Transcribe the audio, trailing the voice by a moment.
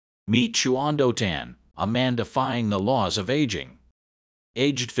Meet Chuando Tan, a man defying the laws of aging.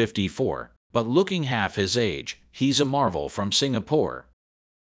 Aged 54, but looking half his age, he's a marvel from Singapore.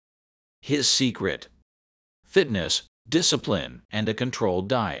 His secret: fitness, discipline, and a controlled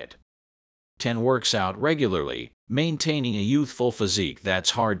diet. Tan works out regularly, maintaining a youthful physique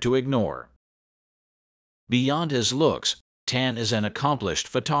that's hard to ignore. Beyond his looks, Tan is an accomplished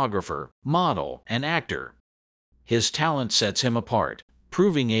photographer, model, and actor. His talent sets him apart,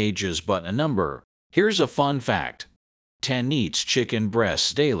 proving age is but a number. Here's a fun fact: Tan eats chicken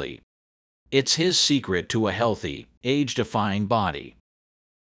breasts daily. It's his secret to a healthy, age-defying body.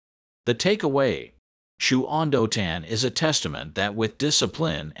 The takeaway: Chuando Tan is a testament that with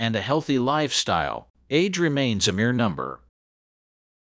discipline and a healthy lifestyle, age remains a mere number.